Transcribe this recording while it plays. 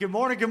Good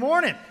morning, good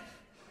morning.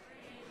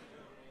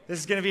 This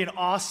is going to be an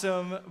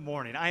awesome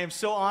morning. I am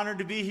so honored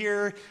to be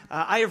here.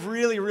 I have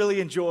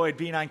really enjoyed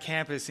being on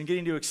campus and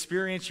getting to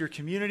experience your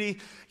community,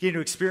 getting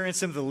to experience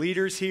some of the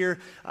leaders here.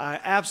 I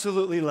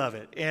absolutely love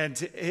it. And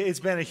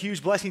it's been a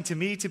huge blessing to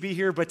me to be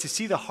here, but to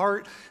see the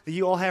heart that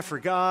you all have for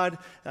God,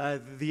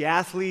 the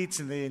athletes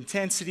and the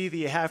intensity that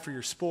you have for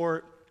your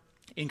sport.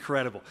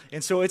 Incredible.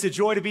 And so it's a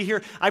joy to be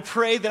here. I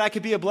pray that I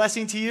could be a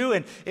blessing to you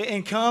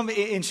and come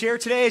and share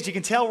today. As you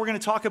can tell, we're going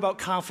to talk about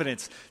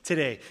confidence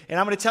today. And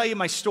I'm going to tell you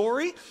my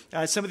story,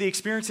 some of the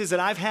experiences that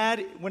I've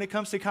had when it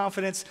comes to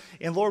confidence,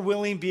 and Lord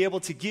willing, be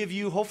able to give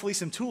you hopefully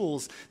some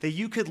tools that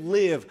you could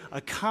live a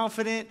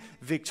confident,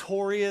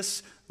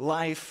 victorious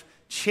life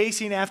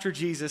chasing after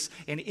Jesus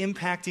and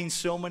impacting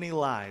so many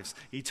lives.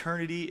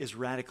 Eternity is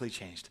radically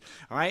changed.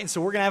 All right, and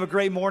so we're going to have a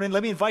great morning.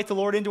 Let me invite the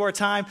Lord into our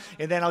time,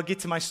 and then I'll get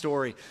to my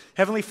story.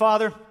 Heavenly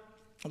Father,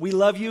 we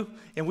love you,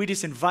 and we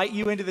just invite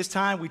you into this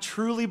time. We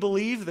truly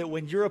believe that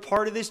when you're a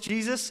part of this,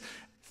 Jesus,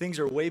 things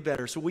are way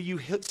better. So will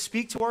you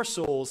speak to our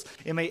souls,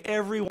 and may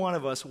every one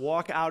of us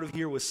walk out of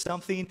here with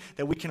something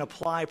that we can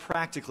apply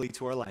practically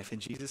to our life. In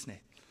Jesus' name,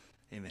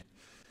 amen.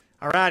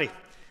 All righty.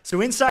 So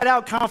inside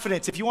out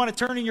confidence. If you want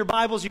to turn in your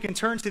Bibles, you can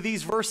turn to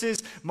these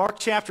verses. Mark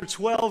chapter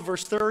 12,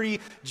 verse 30,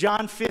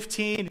 John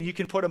 15, and you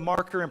can put a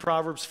marker in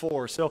Proverbs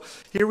 4. So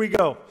here we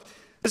go.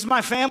 This is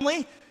my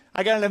family.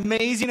 I got an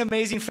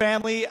amazing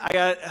family. I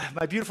got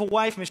my beautiful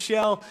wife,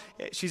 Michelle.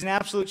 She's an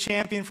absolute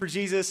champion for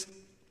Jesus.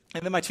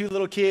 And then my two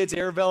little kids,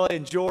 Arabella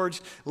and George,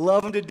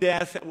 love them to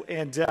death.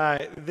 And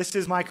this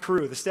is my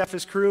crew, the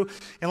Steffes crew.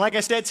 And like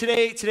I said,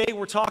 today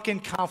we're talking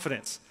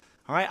confidence.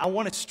 All right, I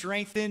want to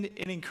strengthen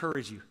and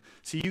encourage you,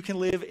 so you can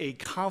live a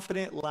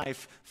confident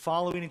life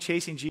following and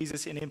chasing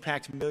Jesus and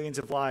impact millions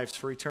of lives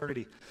for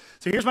eternity.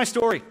 So here's my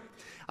story.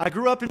 I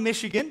grew up in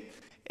Michigan,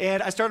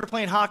 and I started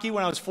playing hockey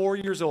when I was 4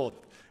 years old.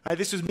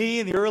 This was me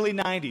in the early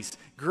 90s.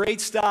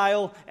 Great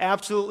style,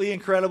 absolutely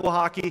incredible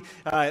hockey.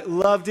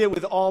 Loved it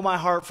with all my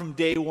heart from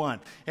day one.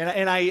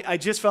 And I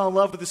just fell in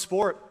love with the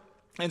sport.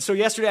 And so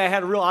yesterday I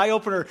had a real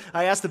eye-opener.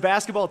 I asked the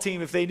basketball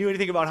team if they knew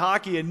anything about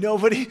hockey, and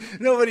nobody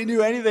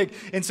knew anything.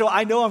 And so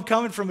I know I'm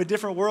coming from a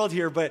different world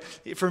here, but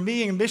for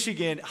me in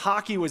Michigan,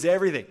 hockey was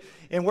everything.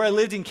 And where I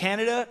lived in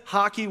Canada,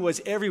 hockey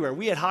was everywhere.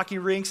 We had hockey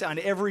rinks on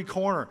every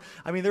corner.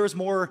 I mean, there was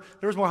more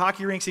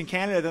hockey rinks in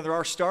Canada than there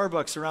are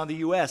Starbucks around the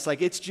U.S.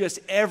 Like, it's just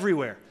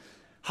everywhere.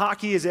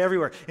 Hockey is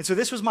everywhere. And so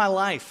this was my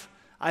life.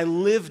 I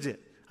lived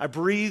it. I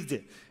breathed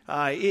it.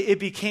 It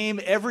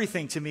became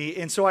everything to me.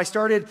 And so I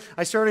started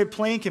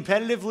playing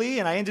competitively,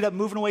 and I ended up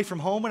moving away from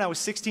home when I was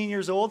 16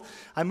 years old.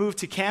 I moved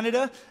to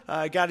Canada,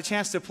 got a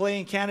chance to play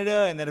in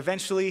Canada, and then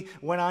eventually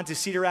went on to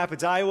Cedar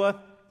Rapids, Iowa.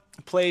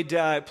 Played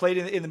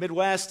in the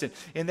Midwest,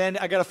 and then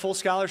I got a full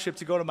scholarship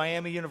to go to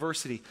Miami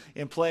University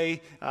and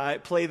play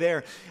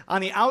there. On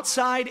the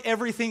outside,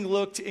 everything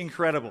looked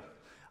incredible.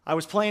 I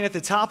was playing at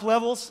the top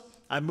levels.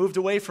 I moved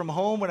away from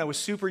home when I was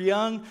super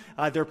young.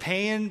 They're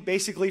paying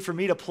basically for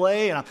me to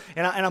play, and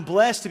I'm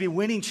blessed to be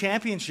winning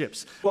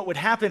championships. What would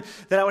happen,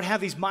 that I would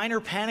have these minor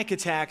panic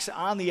attacks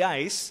on the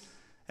ice,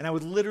 and I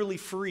would literally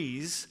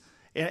freeze,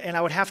 and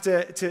I would have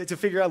to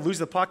figure out, lose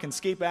the puck and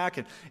skate back,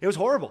 and it was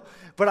horrible.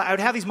 But I would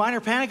have these minor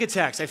panic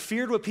attacks. I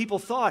feared what people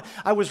thought.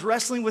 I was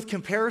wrestling with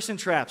comparison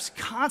traps,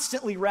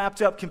 constantly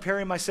wrapped up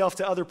comparing myself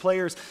to other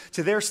players,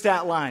 to their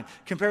stat line,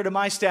 compared to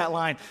my stat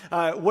line.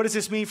 What does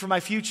this mean for my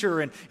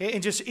future? And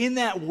just in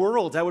that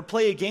world, I would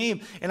play a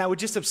game, and I would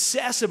just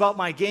obsess about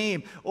my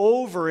game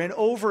over and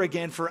over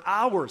again for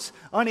hours,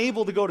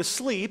 unable to go to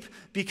sleep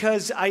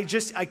because I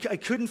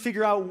couldn't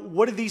figure out,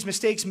 what did these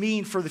mistakes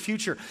mean for the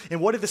future? And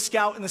what did the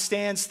scout in the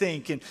stands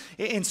think?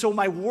 And so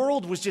my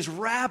world was just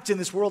wrapped in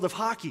this world of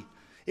hockey.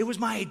 It was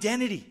my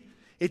identity.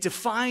 It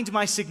defined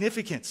my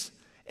significance.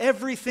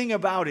 Everything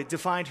about it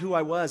defined who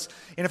I was.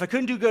 And if I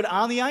couldn't do good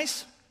on the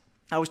ice,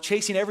 I was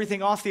chasing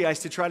everything off the ice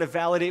to try to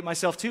validate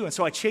myself too. And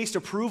so I chased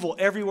approval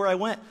everywhere I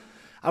went.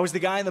 I was the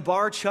guy in the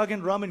bar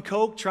chugging rum and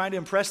coke, trying to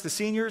impress the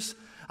seniors.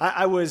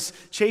 I was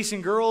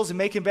chasing girls and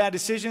making bad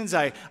decisions.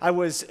 I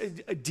was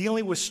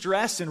dealing with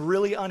stress in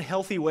really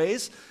unhealthy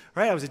ways.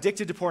 Right? I was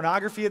addicted to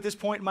pornography at this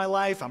point in my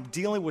life. I'm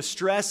dealing with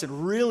stress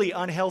in really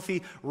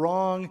unhealthy,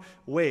 wrong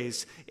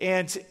ways.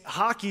 And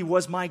hockey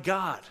was my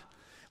God.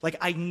 Like,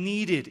 I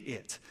needed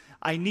it.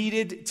 I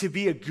needed to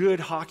be a good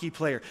hockey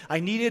player.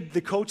 I needed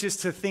the coaches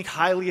to think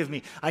highly of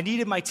me. I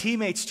needed my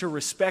teammates to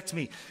respect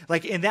me.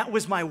 And that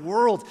was my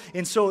world.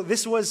 And so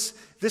this was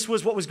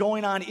what was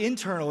going on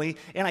internally,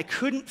 and I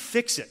couldn't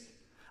fix it.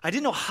 I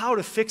didn't know how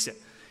to fix it.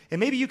 And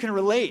maybe you can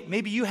relate.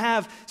 Maybe you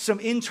have some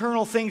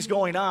internal things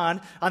going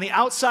on. On the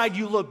outside,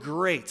 you look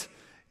great.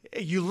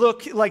 You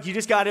look like you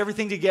just got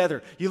everything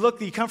together. You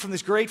come from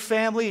this great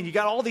family, and you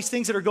got all these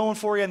things that are going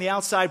for you on the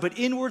outside, but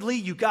inwardly,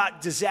 you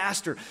got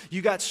disaster.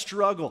 You got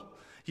struggle.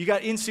 You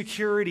got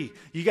insecurity.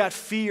 You got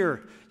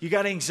fear. You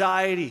got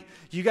anxiety.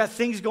 You got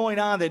things going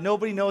on that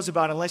nobody knows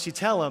about unless you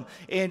tell them,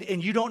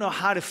 and you don't know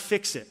how to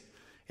fix it.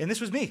 And this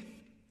was me.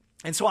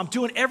 And so I'm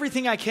doing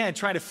everything I can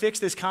trying to fix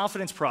this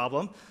confidence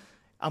problem.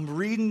 I'm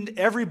reading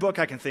every book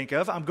I can think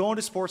of. I'm going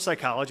to sports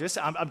psychologists.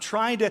 I'm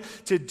trying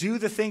to do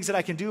the things that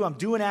I can do. I'm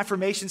doing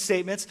affirmation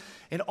statements.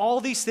 And all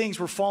these things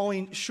were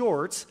falling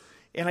short,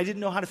 and I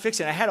didn't know how to fix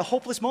it. I had a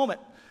hopeless moment.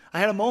 I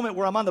had a moment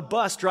where I'm on the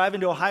bus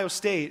driving to Ohio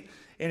State,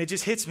 and it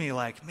just hits me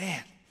like,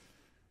 man,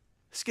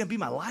 this is going to be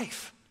my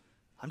life.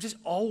 I'm just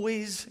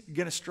always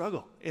going to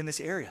struggle in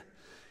this area.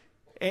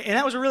 And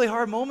that was a really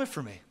hard moment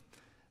for me.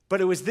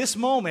 But it was this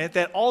moment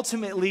that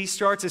ultimately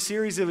starts a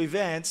series of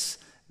events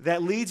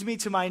that leads me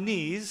to my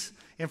knees,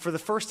 and for the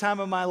first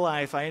time in my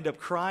life, I end up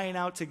crying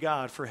out to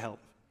God for help.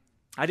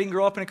 I didn't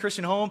grow up in a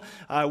Christian home.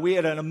 We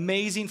had an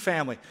amazing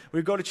family. We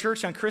would go to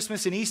church on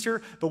Christmas and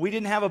Easter, but we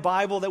didn't have a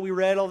Bible that we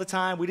read all the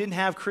time. We didn't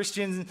have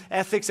Christian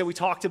ethics that we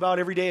talked about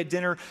every day at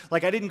dinner.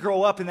 Like, I didn't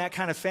grow up in that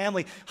kind of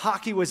family.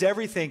 Hockey was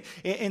everything.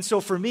 And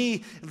so for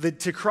me,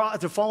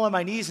 to fall on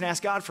my knees and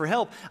ask God for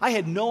help, I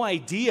had no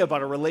idea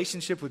about a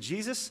relationship with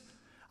Jesus.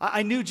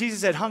 I knew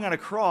Jesus had hung on a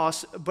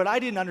cross, but I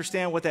didn't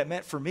understand what that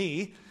meant for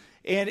me.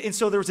 And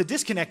so there was a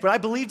disconnect, but I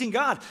believed in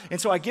God. And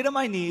so I get on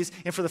my knees,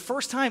 and for the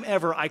first time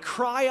ever, I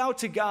cry out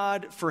to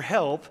God for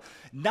help,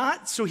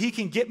 not so he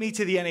can get me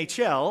to the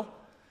NHL,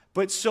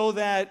 but so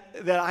that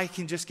I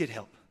can just get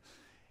help.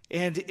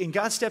 And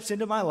God steps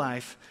into my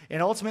life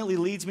and ultimately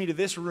leads me to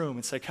this room,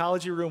 in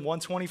Psychology Room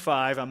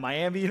 125 on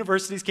Miami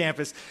University's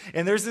campus.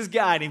 And there's this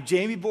guy named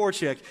Jamie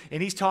Borchik,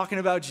 and he's talking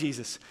about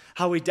Jesus,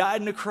 how he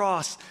died on the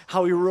cross,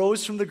 how he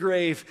rose from the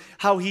grave,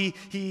 how he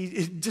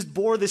just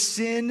bore the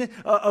sin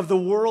of the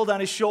world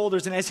on his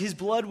shoulders. And as his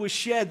blood was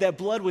shed, that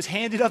blood was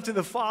handed up to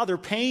the Father,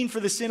 paying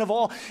for the sin of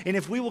all. And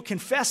if we will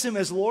confess him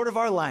as Lord of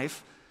our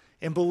life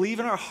and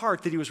believe in our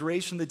heart that he was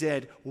raised from the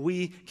dead,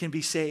 we can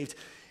be saved.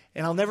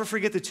 And I'll never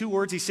forget the two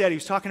words he said. He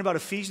was talking about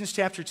Ephesians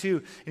chapter 2,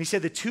 and he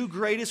said the two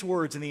greatest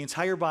words in the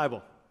entire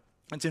Bible.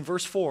 It's in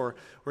verse 4,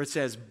 where it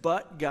says,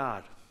 but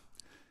God,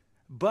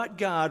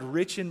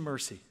 rich in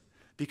mercy,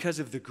 because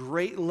of the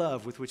great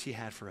love with which he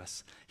had for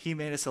us. He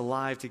made us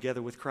alive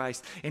together with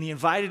Christ, and he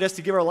invited us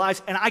to give our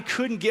lives, and I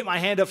couldn't get my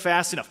hand up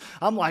fast enough.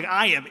 I'm like,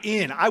 I am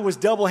in. I was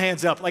double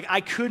hands up. Like,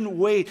 I couldn't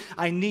wait.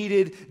 I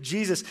needed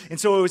Jesus. And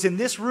so it was in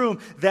this room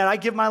that I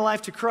give my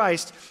life to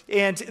Christ,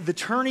 and the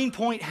turning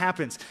point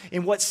happens.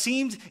 In what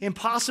seemed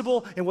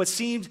impossible and what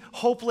seemed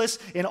hopeless,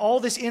 and all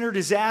this inner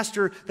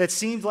disaster that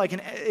seemed like an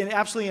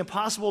absolutely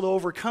impossible to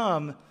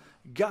overcome,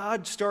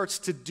 God starts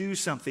to do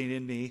something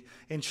in me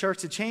and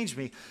starts to change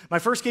me. My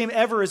first game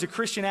ever as a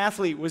Christian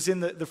athlete was in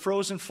the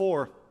Frozen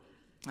Four.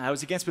 I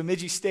was against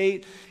Bemidji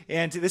State,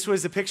 and this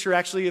was the picture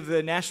actually of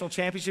the national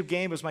championship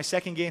game. It was my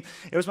second game.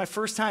 It was my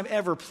first time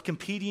ever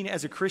competing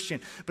as a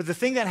Christian. But the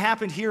thing that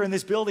happened here in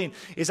this building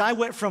is I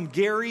went from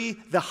Gary,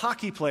 the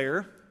hockey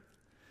player,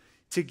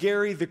 to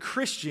Gary, the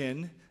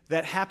Christian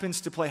that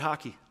happens to play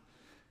hockey.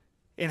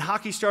 And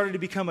hockey started to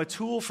become a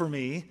tool for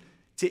me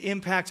to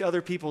impact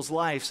other people's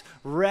lives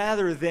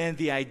rather than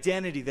the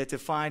identity that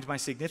defined my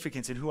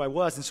significance and who I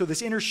was. And so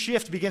this inner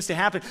shift begins to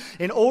happen.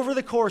 And over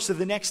the course of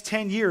the next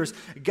 10 years,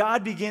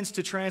 God begins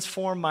to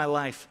transform my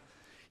life.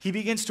 He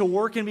begins to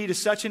work in me to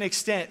such an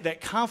extent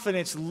that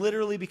confidence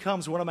literally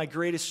becomes one of my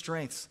greatest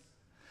strengths.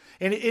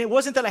 And it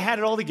wasn't that I had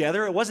it all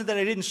together. It wasn't that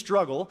I didn't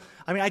struggle.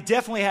 I mean, I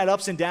definitely had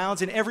ups and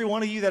downs. And every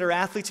one of you that are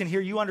athletes in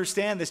here, you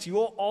understand this. You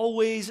will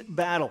always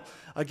battle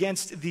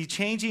against the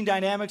changing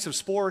dynamics of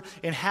sport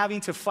and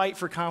having to fight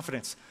for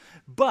confidence.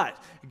 But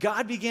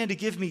God began to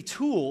give me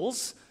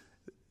tools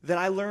that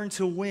I learned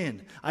to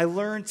win. I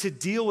learned to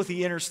deal with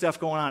the inner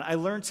stuff going on. I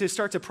learned to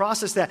start to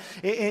process that.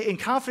 And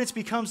confidence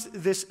becomes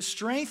this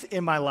strength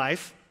in my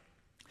life.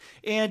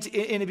 And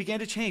it began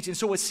to change. And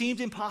so what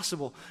seemed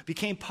impossible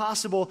became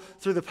possible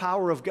through the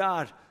power of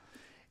God.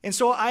 And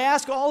so I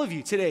ask all of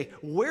you today,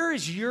 where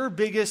is your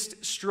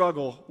biggest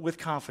struggle with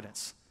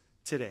confidence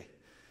today?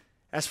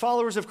 As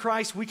followers of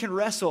Christ, we can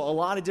wrestle a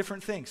lot of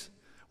different things.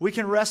 We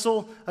can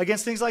wrestle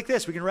against things like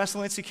this. We can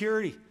wrestle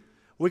insecurity.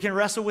 We can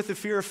wrestle with the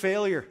fear of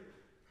failure.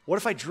 What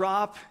if I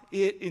drop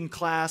it in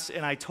class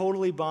and I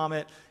totally bomb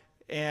it?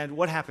 And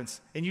what happens?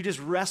 And you just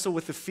wrestle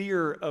with the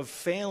fear of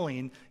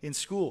failing in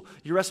school.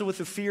 You wrestle with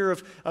the fear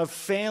of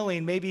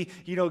failing. Maybe,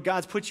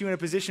 God's put you in a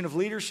position of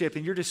leadership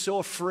and you're just so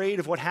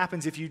afraid of what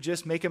happens if you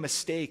just make a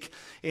mistake.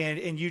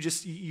 And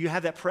you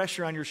have that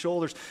pressure on your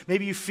shoulders.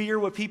 Maybe you fear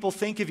what people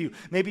think of you.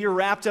 Maybe you're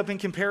wrapped up in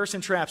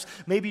comparison traps.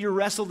 Maybe you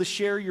wrestle to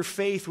share your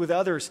faith with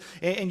others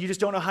and you just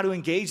don't know how to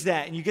engage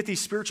that. And you get these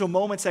spiritual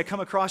moments that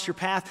come across your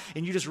path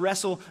and you just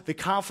wrestle the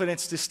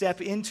confidence to step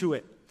into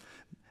it.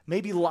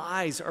 Maybe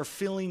lies are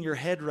filling your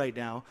head right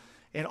now,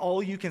 and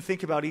all you can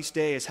think about each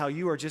day is how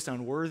you are just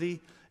unworthy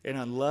and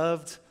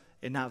unloved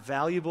and not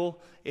valuable,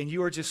 and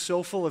you are just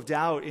so full of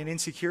doubt and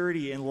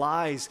insecurity and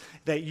lies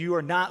that you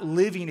are not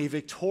living a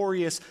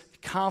victorious,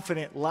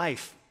 confident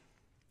life.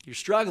 You're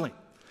struggling.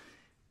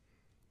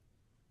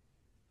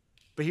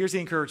 But here's the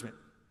encouragement.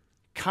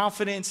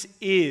 Confidence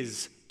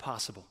is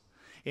possible.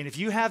 And if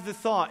you have the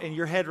thought in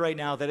your head right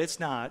now that it's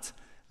not,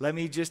 Let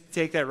me just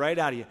take that right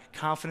out of you.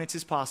 Confidence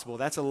is possible.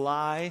 That's a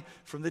lie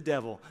from the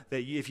devil,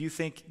 that if you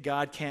think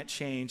God can't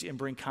change and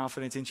bring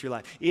confidence into your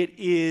life. It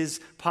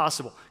is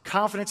possible.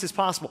 Confidence is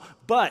possible.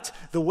 But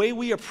the way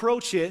we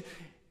approach it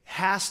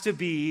has to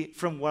be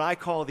from what I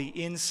call the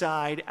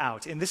inside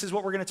out. And this is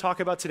what we're going to talk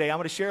about today. I'm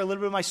going to share a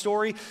little bit of my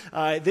story.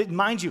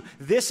 Mind you,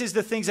 this is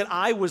the things that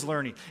I was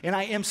learning, and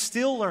I am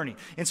still learning.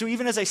 And so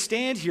even as I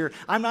stand here,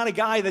 I'm not a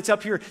guy that's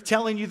up here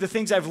telling you the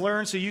things I've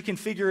learned so you can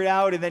figure it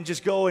out and then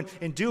just go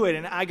and do it,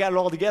 and I got it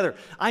all together.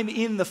 I'm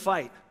in the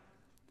fight.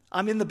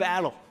 I'm in the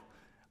battle.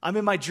 I'm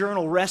in my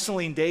journal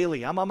wrestling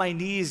daily. I'm on my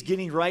knees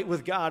getting right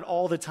with God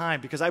all the time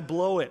because I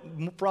blow it,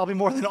 probably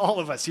more than all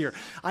of us here.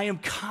 I am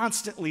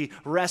constantly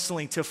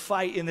wrestling to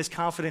fight in this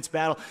confidence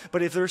battle.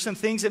 But if there's some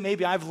things that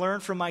maybe I've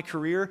learned from my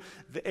career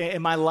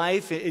and my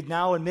life,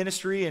 now in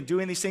ministry and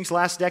doing these things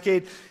last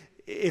decade,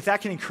 if that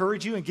can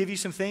encourage you and give you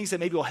some things that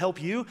maybe will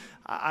help you,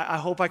 I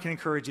hope I can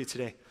encourage you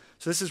today.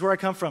 So this is where I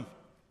come from.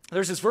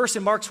 There's this verse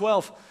in Mark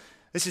 12.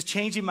 This is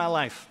changing my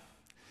life.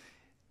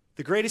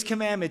 The greatest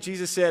commandment,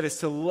 Jesus said, is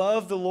to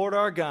love the Lord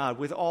our God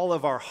with all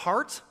of our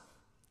heart,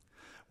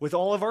 with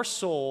all of our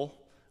soul,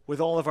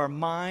 with all of our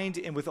mind,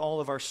 and with all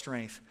of our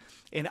strength.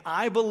 And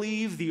I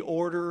believe the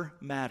order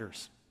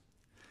matters.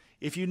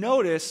 If you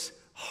notice,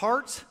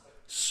 heart,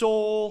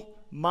 soul,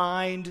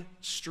 mind,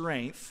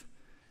 strength,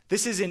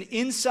 this is an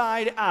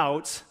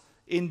inside-out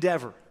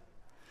endeavor.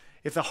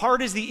 If the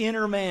heart is the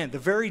inner man, the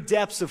very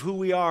depths of who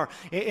we are,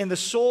 and the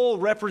soul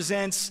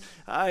represents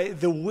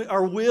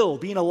our will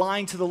being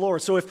aligned to the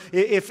Lord. So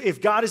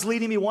if God is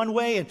leading me one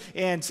way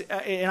and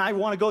I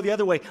want to go the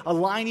other way,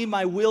 aligning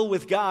my will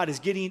with God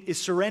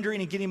is surrendering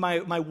and getting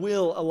my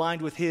will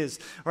aligned with His.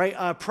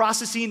 Right?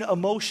 Processing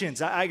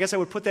emotions, I guess I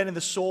would put that in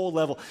the soul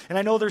level. And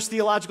I know there's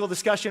theological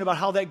discussion about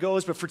how that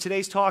goes, but for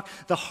today's talk,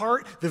 the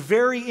heart, the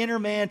very inner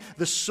man,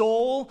 the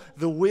soul,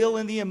 the will,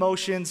 and the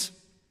emotions.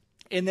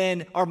 And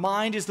then our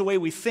mind is the way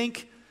we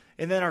think,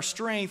 and then our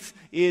strength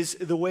is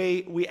the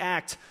way we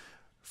act.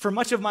 For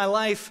much of my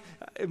life,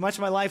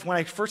 when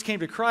I first came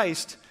to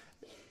Christ,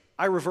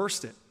 I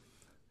reversed it.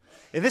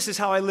 And this is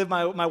how I lived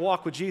my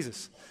walk with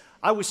Jesus.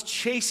 I was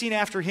chasing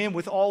after Him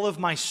with all of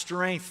my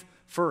strength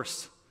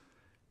first.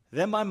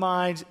 Then my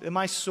mind, then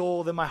my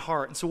soul, then my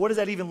heart. And so what does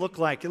that even look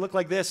like? It looked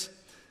like this.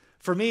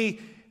 For me,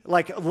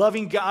 like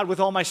loving God with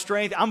all my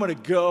strength, I'm going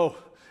to go.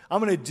 I'm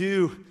going to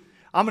do.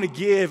 I'm going to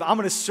give, I'm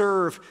going to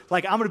serve,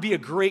 like I'm going to be a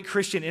great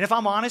Christian. And if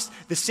I'm honest,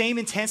 the same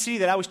intensity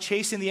that I was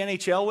chasing the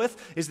NHL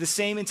with is the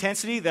same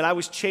intensity that I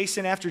was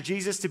chasing after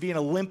Jesus to be an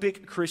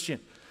Olympic Christian.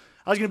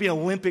 I was going to be an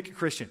Olympic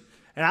Christian.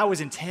 And I was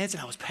intense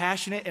and I was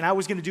passionate and I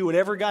was going to do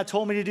whatever God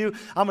told me to do.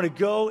 I'm going to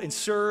go and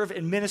serve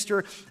and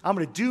minister. I'm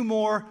going to do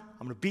more.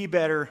 I'm going to be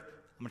better.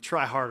 I'm going to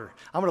try harder.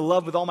 I'm going to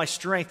love with all my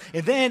strength.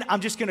 And then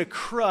I'm just going to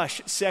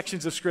crush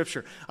sections of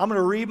Scripture. I'm going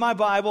to read my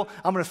Bible.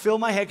 I'm going to fill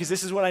my head because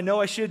this is what I know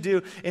I should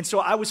do. And so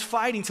I was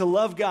fighting to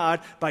love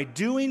God by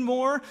doing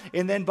more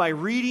and then by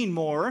reading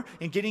more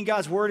and getting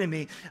God's Word in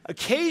me.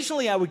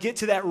 Occasionally I would get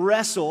to that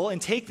wrestle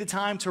and take the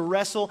time to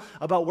wrestle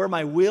about where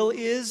my will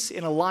is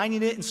and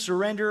aligning it and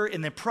surrender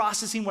and then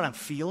processing what I'm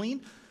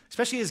feeling.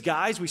 Especially as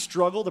guys, we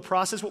struggle to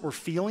process what we're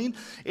feeling.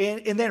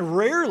 And then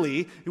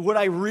rarely would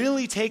I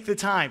really take the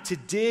time to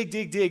dig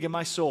in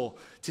my soul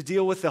to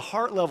deal with the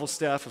heart level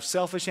stuff of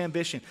selfish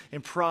ambition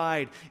and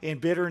pride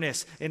and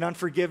bitterness and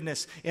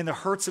unforgiveness and the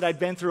hurts that I'd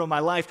been through in my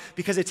life,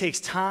 because it takes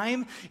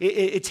time.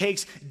 It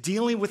takes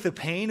dealing with the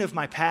pain of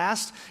my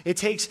past. It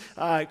takes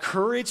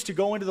courage to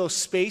go into those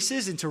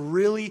spaces and to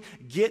really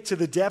get to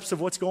the depths of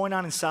what's going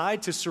on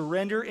inside, to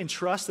surrender and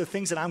trust the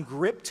things that I'm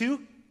gripped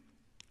to.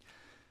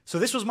 So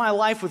this was my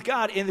life with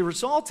God, and the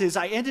result is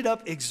I ended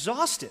up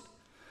exhausted.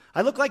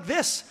 I looked like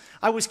this.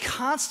 I was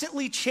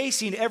constantly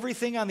chasing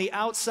everything on the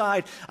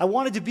outside. I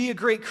wanted to be a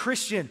great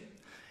Christian.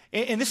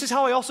 And this is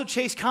how I also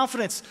chased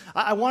confidence.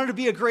 I wanted to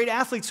be a great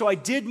athlete, so I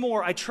did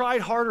more. I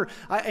tried harder.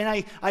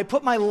 I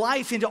put my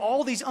life into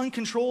all these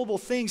uncontrollable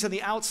things on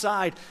the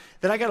outside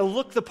that I got to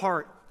look the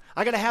part.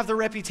 I got to have the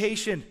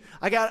reputation.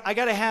 I got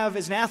to have,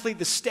 as an athlete,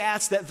 the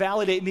stats that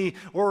validate me,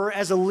 or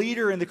as a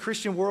leader in the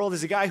Christian world,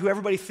 as a guy who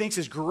everybody thinks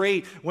is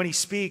great when he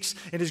speaks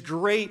and is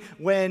great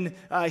when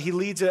he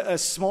leads a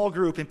small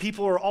group, and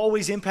people are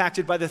always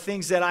impacted by the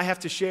things that I have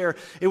to share.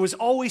 It was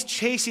always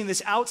chasing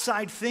this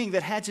outside thing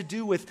that had to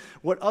do with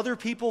what other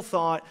people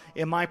thought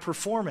in my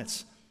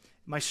performance.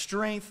 My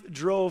strength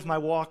drove my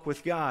walk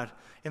with God.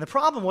 And the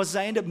problem was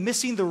I ended up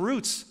missing the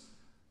roots.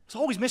 I was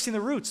always missing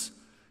the roots.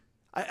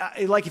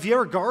 Like if you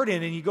ever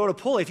garden and you go to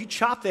pull it, if you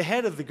chop the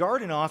head of the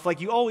garden off,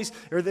 like you always,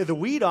 or the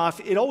weed off,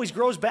 it always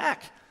grows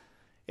back.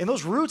 And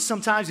those roots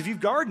sometimes, if you've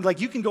gardened, like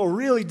you can go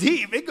really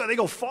deep. They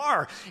go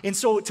far. And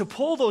so to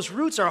pull those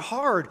roots are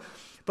hard.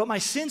 But my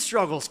sin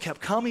struggles kept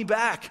coming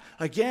back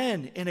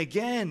again and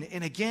again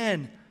and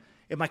again.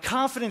 And my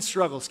confidence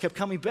struggles kept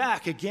coming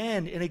back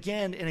again and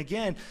again and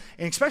again.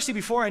 And especially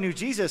before I knew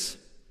Jesus,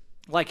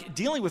 like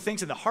dealing with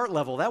things at the heart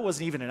level, that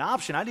wasn't even an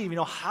option. I didn't even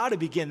know how to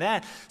begin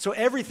that. So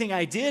everything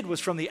I did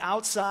was from the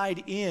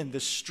outside in, the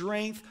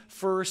strength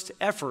first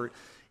effort.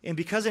 And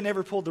because I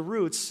never pulled the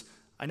roots,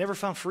 I never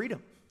found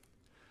freedom.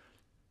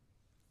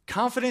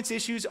 Confidence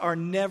issues are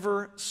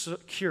never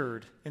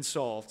cured and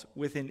solved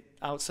with an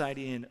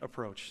outside-in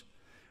approach.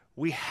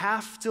 We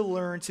have to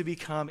learn to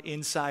become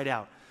inside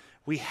out.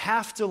 We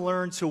have to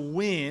learn to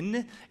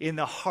win in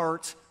the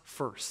heart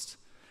first.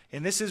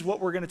 And this is what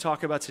we're going to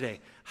talk about today.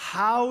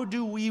 How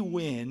do we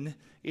win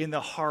in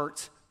the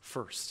heart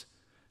first?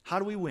 How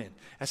do we win?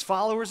 As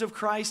followers of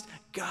Christ,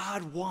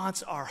 God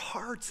wants our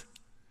heart.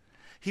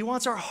 He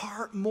wants our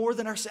heart more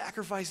than our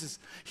sacrifices.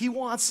 He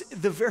wants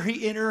the very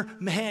inner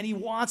man. He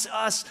wants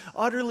us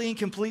utterly and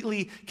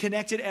completely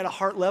connected at a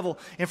heart level.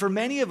 And for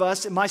many of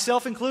us,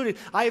 myself included,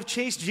 I have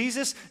chased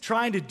Jesus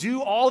trying to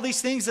do all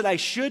these things that I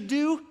should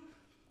do,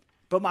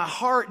 but my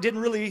heart wasn't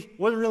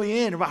really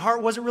in, or my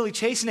heart wasn't really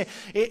chasing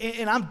it.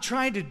 And I'm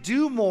trying to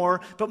do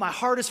more, but my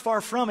heart is far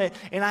from it.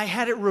 And I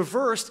had it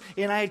reversed,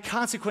 and I had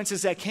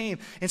consequences that came.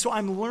 And so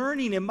I'm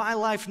learning in my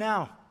life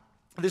now,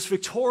 this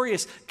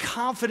victorious,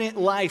 confident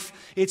life,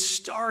 it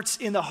starts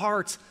in the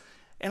heart.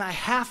 And I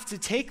have to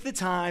take the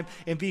time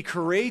and be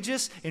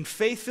courageous and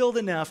faith-filled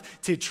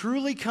enough to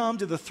truly come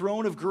to the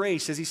throne of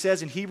grace, as he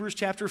says in Hebrews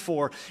chapter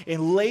 4,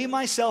 and lay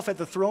myself at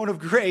the throne of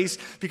grace,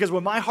 because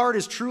when my heart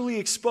is truly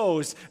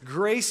exposed,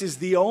 grace is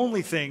the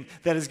only thing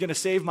that is going to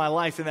save my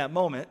life in that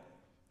moment.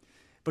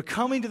 But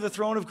coming to the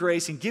throne of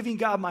grace and giving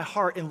God my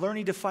heart and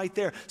learning to fight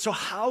there. So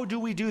how do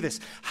we do this?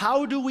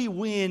 How do we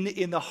win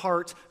in the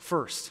heart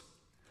first?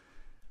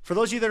 For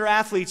those of you that are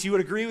athletes, you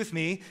would agree with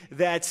me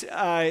that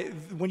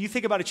when you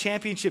think about a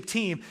championship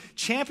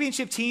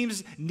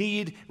teams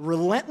need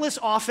relentless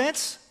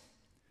offense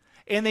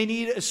and they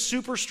need a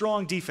super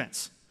strong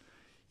defense.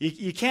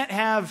 You can't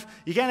have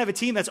a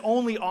team that's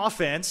only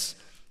offense,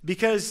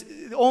 because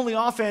only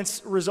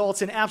offense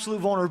results in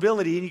absolute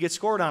vulnerability and you get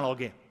scored on all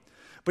game.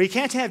 But you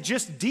can't have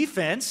just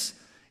defense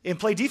and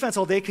play defense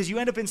all day, because you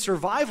end up in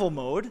survival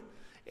mode.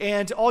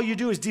 And all you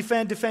do is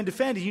defend,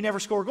 and you never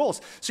score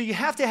goals. So you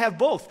have to have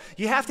both.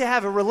 You have to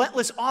have a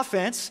relentless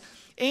offense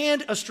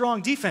and a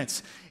strong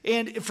defense.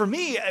 And for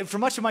me, for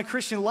much of my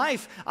Christian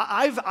life,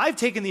 I've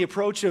taken the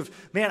approach of,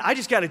 man, I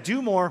just got to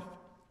do more.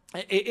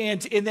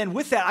 And then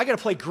with that, I got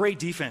to play great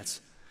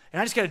defense.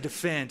 And I just got to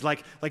defend.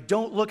 Like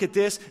don't look at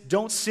this.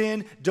 Don't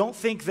sin. Don't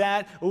think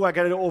that. Oh, I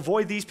got to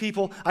avoid these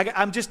people.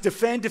 I'm just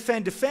defend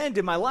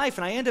in my life.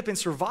 And I end up in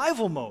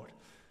survival mode.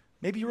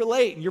 Maybe you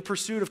relate in your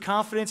pursuit of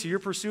confidence or your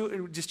pursuit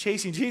of just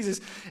chasing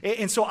Jesus.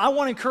 And so I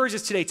want to encourage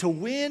us today to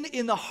win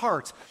in the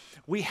heart.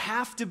 We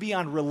have to be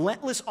on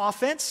relentless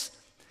offense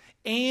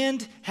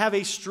and have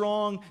a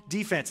strong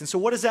defense. And so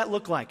what does that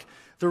look like?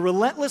 The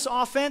relentless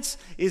offense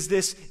is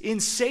this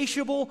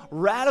insatiable,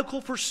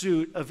 radical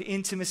pursuit of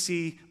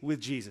intimacy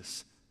with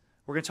Jesus.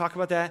 We're going to talk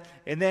about that.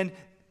 And then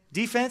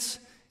defense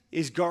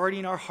is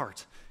guarding our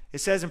heart. It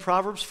says in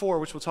Proverbs 4,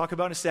 which we'll talk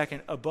about in a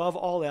second, above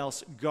all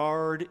else,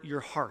 guard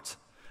your heart.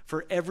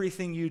 For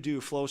everything you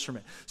do flows from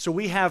it. So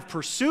we have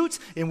pursuit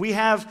and we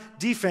have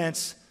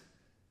defense.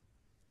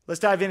 Let's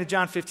dive into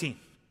John 15.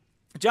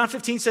 John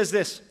 15 says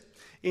this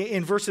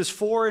in verses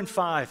 4 and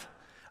 5.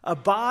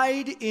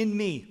 Abide in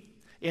me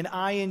and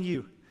I in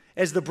you.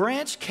 As the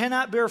branch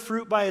cannot bear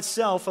fruit by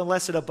itself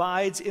unless it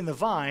abides in the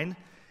vine,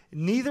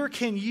 neither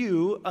can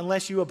you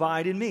unless you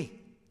abide in me.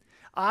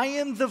 I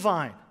am the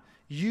vine,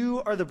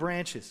 you are the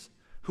branches.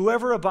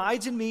 Whoever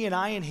abides in me and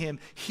I in him,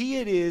 he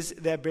it is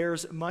that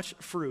bears much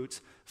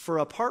fruit. For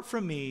apart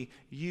from me,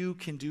 you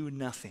can do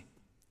nothing.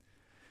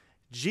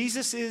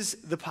 Jesus is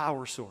the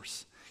power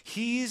source.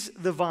 He's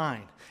the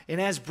vine. And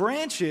as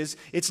branches,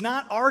 it's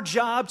not our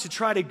job to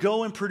try to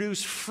go and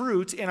produce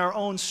fruit in our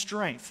own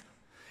strength.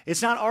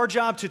 It's not our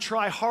job to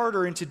try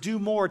harder and to do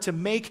more to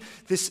make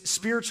this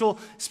spiritual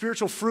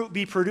fruit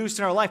be produced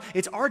in our life.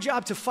 It's our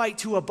job to fight,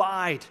 to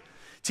abide,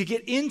 to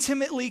get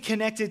intimately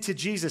connected to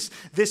Jesus.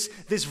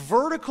 This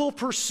vertical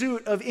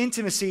pursuit of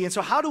intimacy. And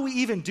so how do we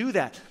even do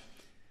that?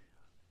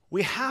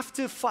 We have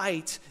to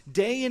fight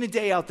day in and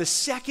day out, the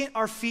second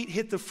our feet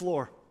hit the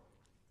floor,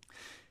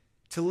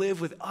 to live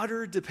with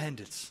utter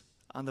dependence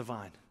on the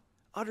vine.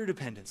 Utter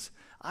dependence.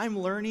 I'm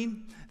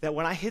learning that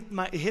when I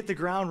hit the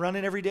ground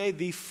running every day,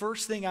 the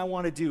first thing I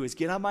want to do is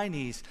get on my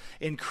knees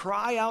and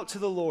cry out to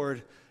the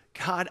Lord,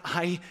 God,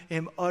 I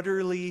am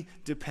utterly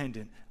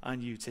dependent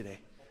on you today.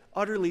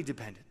 Utterly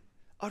dependent.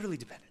 Utterly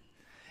dependent.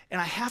 And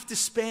I have to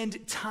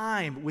spend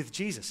time with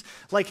Jesus.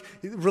 Like,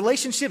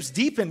 relationships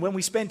deepen when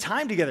we spend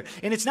time together.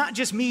 And it's not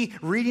just me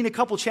reading a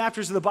couple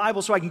chapters of the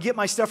Bible so I can get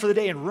my stuff for the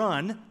day and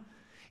run.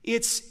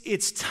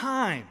 It's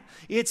time.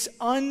 It's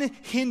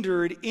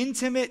unhindered,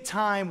 intimate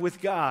time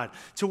with God,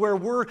 to where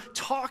we're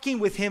talking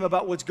with him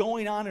about what's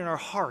going on in our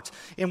heart.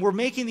 And we're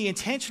making the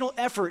intentional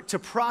effort to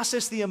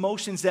process the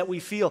emotions that we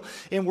feel.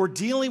 And we're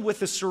dealing with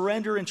the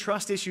surrender and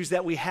trust issues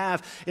that we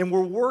have. And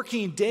we're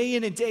working day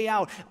in and day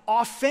out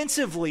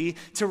offensively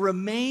to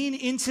remain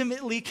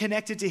intimately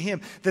connected to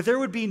him. That there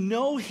would be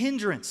no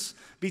hindrance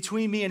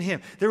between me and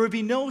him. There would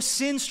be no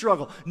sin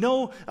struggle,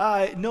 no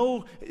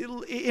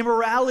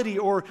immorality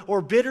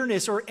or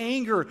bitterness or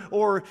anger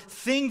or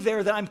thing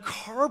there that I'm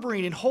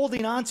harboring and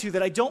holding on to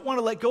that I don't want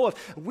to let go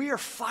of. We are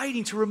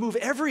fighting to remove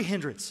every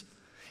hindrance.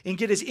 and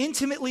get as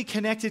intimately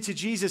connected to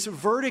Jesus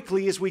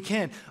vertically as we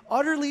can,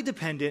 utterly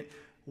dependent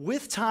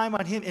with time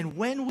on him. And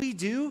when we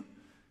do,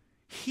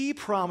 he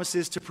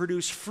promises to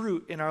produce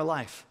fruit in our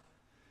life.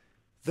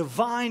 The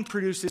vine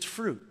produces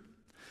fruit.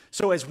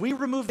 So as we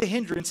remove the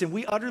hindrance and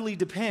we utterly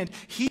depend,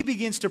 he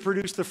begins to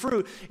produce the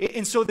fruit.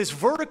 And so this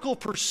vertical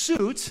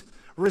pursuit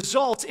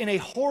results in a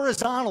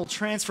horizontal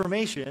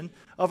transformation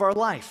of our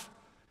life.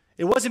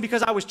 It wasn't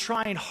because I was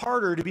trying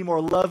harder to be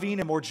more loving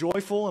and more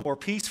joyful and more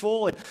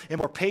peaceful and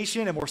more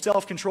patient and more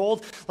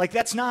self-controlled. Like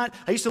that's not,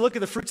 I used to look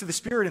at the fruits of the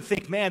Spirit and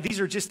think, man, these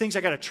are just things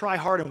I got to try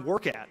hard and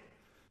work at.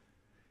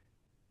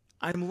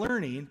 I'm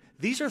learning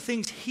these are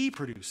things he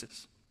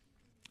produces.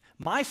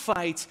 My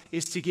fight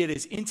is to get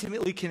as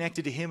intimately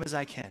connected to him as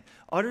I can.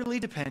 Utterly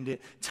dependent,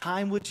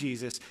 time with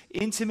Jesus,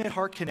 intimate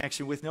heart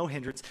connection with no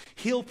hindrance.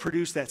 He'll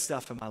produce that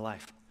stuff in my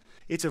life.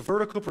 It's a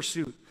vertical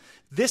pursuit.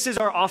 This is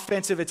our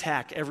offensive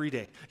attack every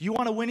day. You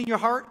want to win in your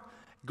heart?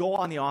 Go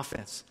on the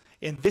offense.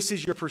 And this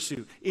is your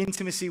pursuit,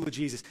 intimacy with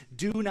Jesus.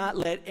 Do not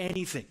let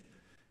anything,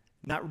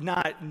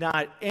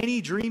 not any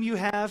dream you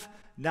have,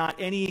 not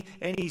any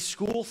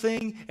school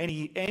thing,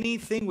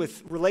 anything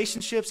with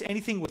relationships,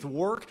 anything with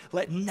work.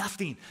 Let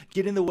nothing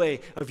get in the way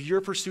of your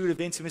pursuit of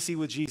intimacy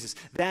with Jesus.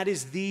 That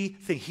is the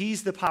thing.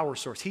 He's the power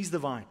source. He's the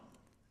vine.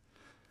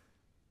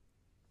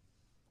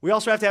 We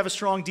also have to have a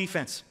strong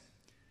defense.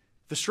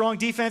 The strong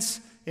defense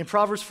in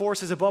Proverbs 4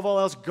 says, above all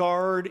else,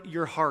 guard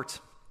your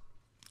heart,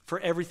 for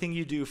everything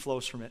you do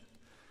flows from it.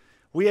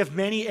 We have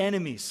many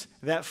enemies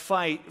that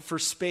fight for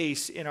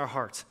space in our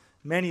heart.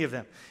 Many of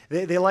them.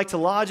 They like to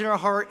lodge in our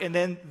heart, and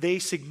then they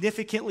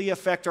significantly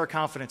affect our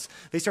confidence.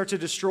 They start to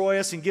destroy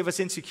us and give us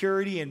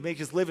insecurity and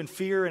make us live in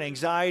fear and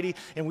anxiety,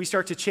 and we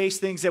start to chase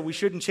things that we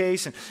shouldn't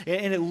chase, and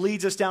it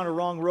leads us down a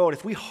wrong road.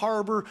 If we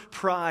harbor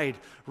pride,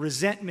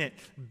 resentment,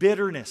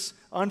 bitterness,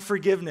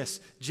 unforgiveness,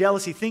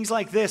 jealousy, things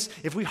like this,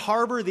 if we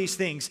harbor these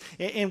things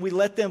and we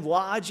let them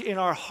lodge in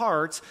our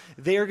hearts,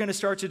 they are going to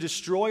start to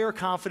destroy our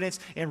confidence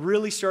and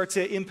really start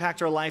to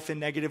impact our life in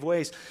negative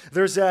ways.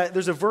 There's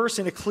a verse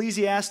in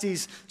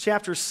Ecclesiastes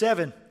chapter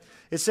 7.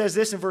 It says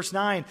this in verse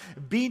 9,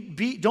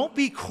 don't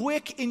be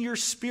quick in your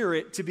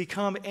spirit to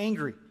become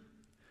angry,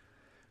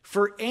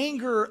 for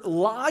anger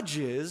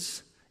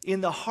lodges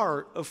in the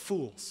heart of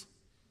fools.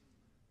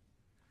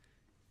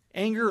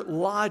 Anger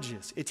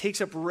lodges. It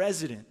takes up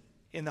residence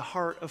in the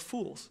heart of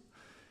fools.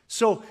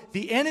 So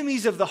the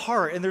enemies of the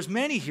heart, and there's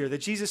many here that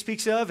Jesus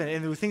speaks of,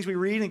 and the things we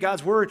read in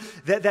God's word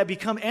that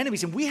become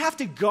enemies, and we have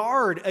to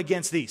guard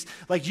against these.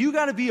 Like you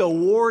got to be a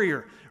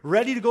warrior,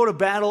 ready to go to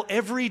battle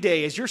every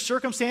day as your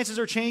circumstances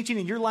are changing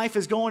and your life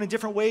is going in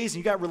different ways, and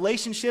you got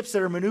relationships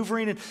that are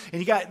maneuvering, and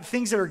you got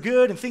things that are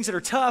good and things that are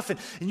tough, and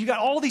you got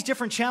all these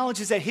different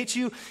challenges that hit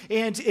you,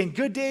 and in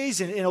good days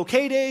and in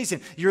okay days,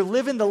 and you're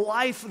living the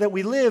life that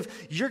we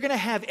live. You're going to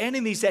have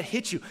enemies that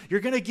hit you. You're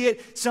going to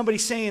get somebody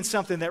saying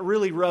something that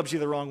really rubs you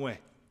the wrong way.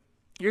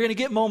 You're going to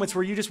get moments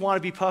where you just want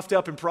to be puffed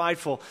up and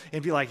prideful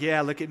and be like,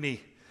 yeah, look at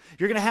me.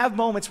 You're going to have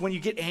moments when you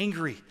get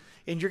angry,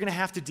 and you're going to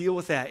have to deal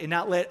with that and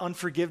not let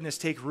unforgiveness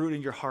take root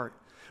in your heart.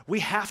 We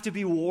have to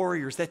be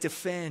warriors that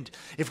defend.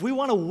 If we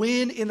want to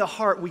win in the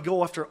heart, we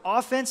go after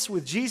offense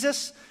with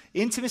Jesus,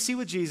 intimacy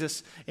with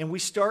Jesus, and we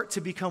start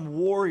to become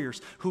warriors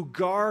who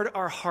guard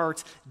our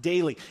heart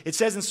daily. It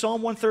says in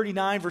Psalm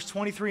 139, verse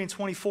 23 and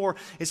 24,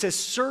 it says,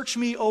 search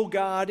me, O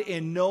God,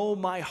 and know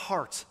my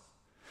heart.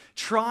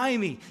 Try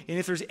me, and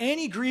if there's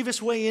any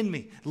grievous way in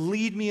me,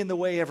 lead me in the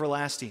way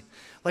everlasting.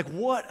 Like,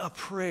 what a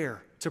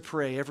prayer to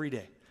pray every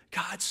day.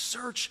 God,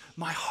 search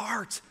my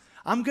heart.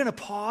 I'm going to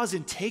pause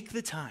and take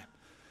the time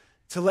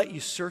to let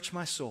you search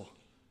my soul.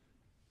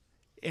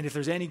 And if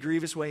there's any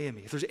grievous way in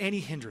me, if there's any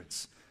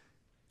hindrance,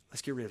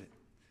 let's get rid of it.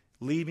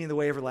 Lead me in the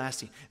way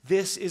everlasting.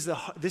 This is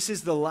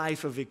the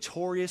life of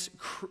victorious,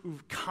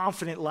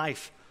 confident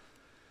life.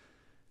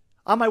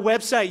 On my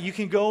website, you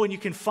can go and you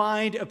can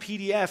find a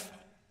PDF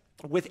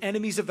with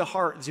enemies of the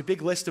heart. There's a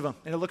big list of them,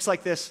 and it looks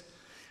like this,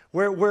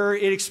 where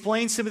it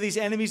explains some of these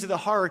enemies of the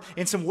heart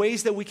and some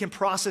ways that we can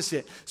process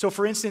it. So,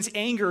 for instance,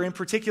 anger in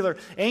particular.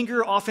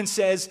 Anger often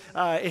says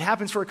it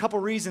happens for a couple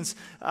reasons.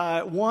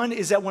 One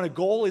is that when a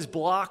goal is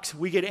blocked,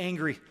 we get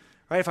angry.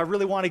 Right? If I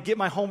really want to get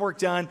my homework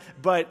done,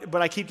 but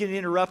I keep getting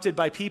interrupted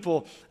by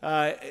people,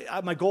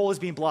 my goal is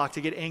being blocked,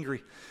 to get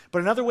angry.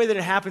 But another way that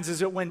it happens is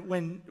that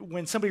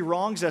when somebody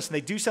wrongs us and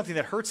they do something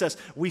that hurts us,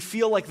 we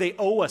feel like they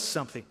owe us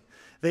something.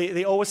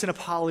 They owe us an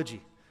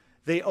apology.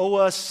 They owe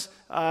us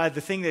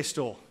the thing they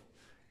stole.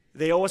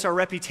 They owe us our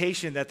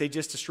reputation that they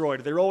just destroyed.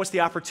 They owe us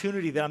the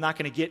opportunity that I'm not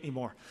going to get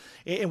anymore.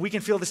 And we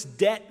can feel this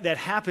debt that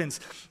happens.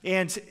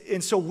 And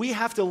so we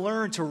have to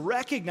learn to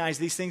recognize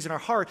these things in our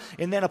heart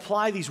and then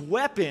apply these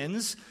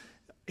weapons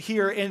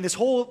here. And this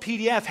whole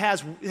PDF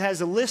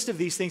has a list of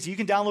these things. You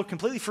can download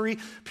completely free,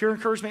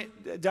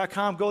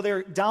 pureencouragement.com. Go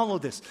there,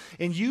 download this,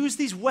 and use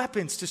these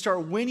weapons to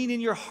start winning in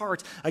your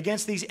heart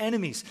against these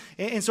enemies.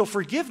 And so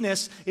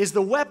forgiveness is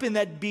the weapon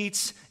that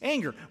beats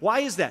anger. Why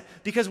is that?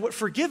 Because what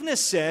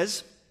forgiveness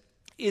says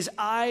is,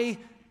 I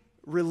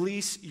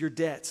release your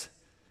debt.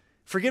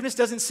 Forgiveness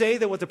doesn't say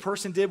that what the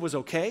person did was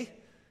okay.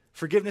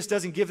 Forgiveness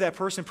doesn't give that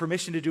person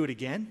permission to do it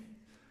again.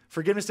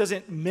 Forgiveness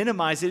doesn't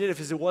minimize it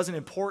if it wasn't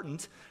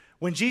important.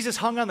 When Jesus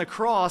hung on the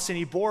cross and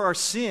he bore our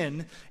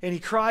sin and he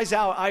cries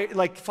out,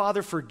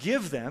 Father,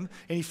 forgive them,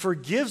 and he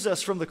forgives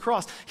us from the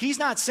cross, he's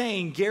not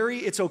saying, Gary,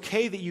 it's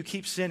okay that you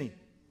keep sinning.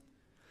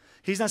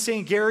 He's not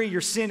saying, Gary,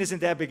 your sin isn't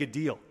that big a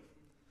deal.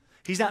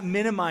 He's not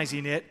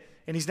minimizing it,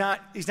 and he's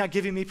not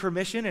giving me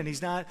permission, and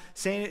he's not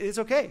saying it's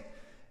okay.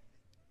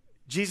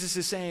 Jesus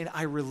is saying,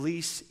 I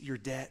release your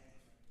debt.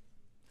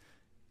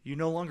 You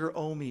no longer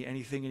owe me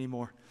anything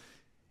anymore.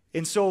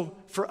 And so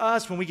for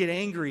us, when we get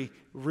angry,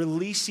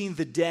 releasing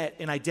the debt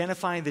and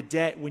identifying the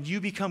debt, when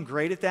you become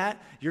great at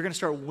that, you're going to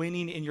start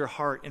winning in your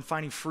heart and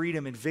finding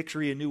freedom and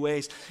victory in new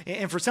ways.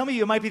 And for some of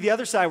you, it might be the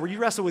other side where you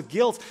wrestle with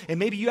guilt, and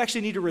maybe you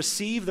actually need to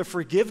receive the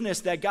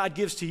forgiveness that God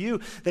gives to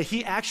you, that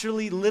he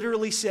actually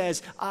literally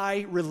says,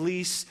 I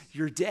release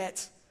your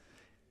debt.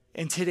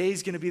 And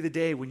today's going to be the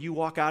day when you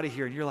walk out of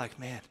here and you're like,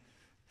 man,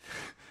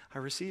 I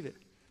receive it.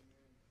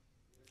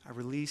 I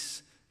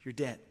release your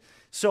debt.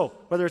 So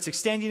whether it's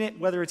extending it,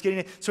 whether it's getting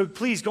it, so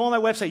please go on my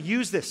website,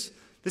 use this.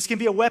 This can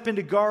be a weapon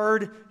to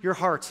guard your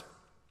heart,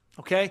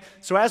 okay?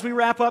 So as we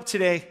wrap up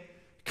today,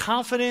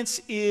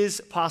 confidence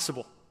is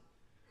possible.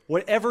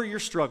 Whatever your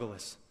struggle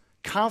is,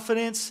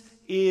 confidence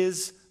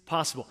is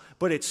possible.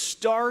 But it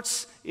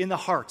starts in the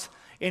heart,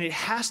 and it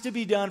has to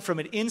be done from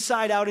an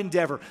inside-out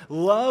endeavor.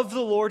 Love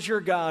the Lord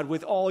your God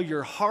with all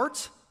your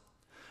heart,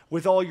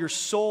 with all your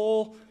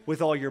soul,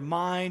 with all your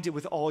mind,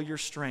 with all your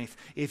strength.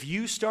 If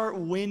you start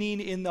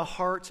winning in the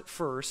heart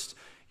first,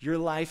 your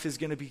life is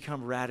going to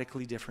become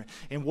radically different.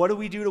 And what do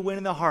we do to win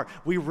in the heart?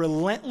 We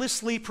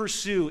relentlessly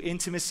pursue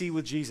intimacy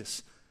with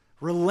Jesus.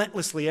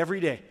 Relentlessly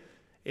every day.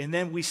 And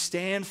then we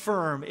stand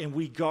firm and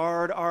we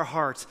guard our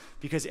hearts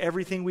because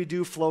everything we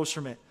do flows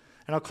from it.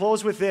 And I'll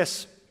close with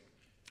this.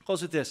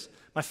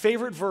 My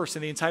favorite verse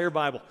in the entire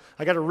Bible.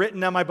 I got it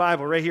written on my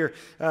Bible right here.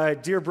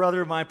 Dear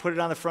brother of mine put it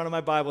on the front of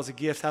my Bible as a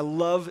gift. I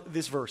love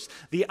this verse.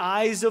 The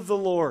eyes of the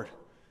Lord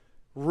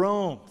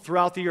roam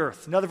throughout the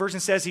earth. Another version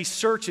says he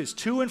searches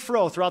to and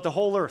fro throughout the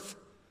whole earth,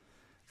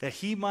 that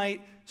he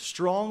might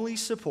strongly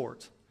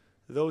support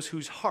those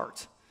whose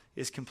heart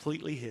is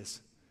completely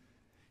his.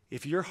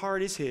 If your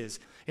heart is his,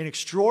 an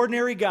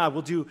extraordinary God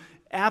will do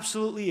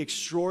absolutely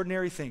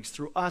extraordinary things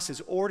through us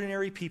as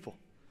ordinary people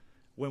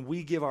when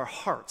we give our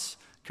hearts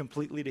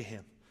completely to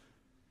him.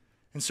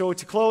 And so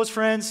to close,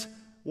 friends,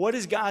 what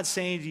is God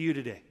saying to you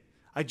today?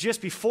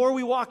 Before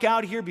we walk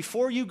out here,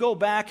 before you go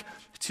back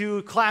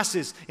to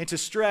classes and to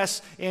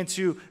stress and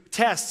to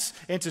tests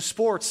and to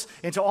sports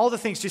and to all the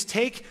things, just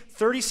take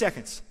 30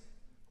 seconds.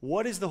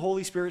 What is the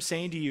Holy Spirit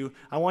saying to you?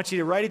 I want you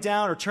to write it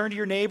down or turn to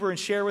your neighbor and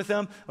share with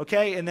them,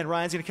 okay? And then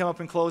Ryan's going to come up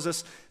and close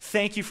us.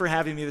 Thank you for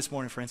having me this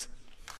morning, friends.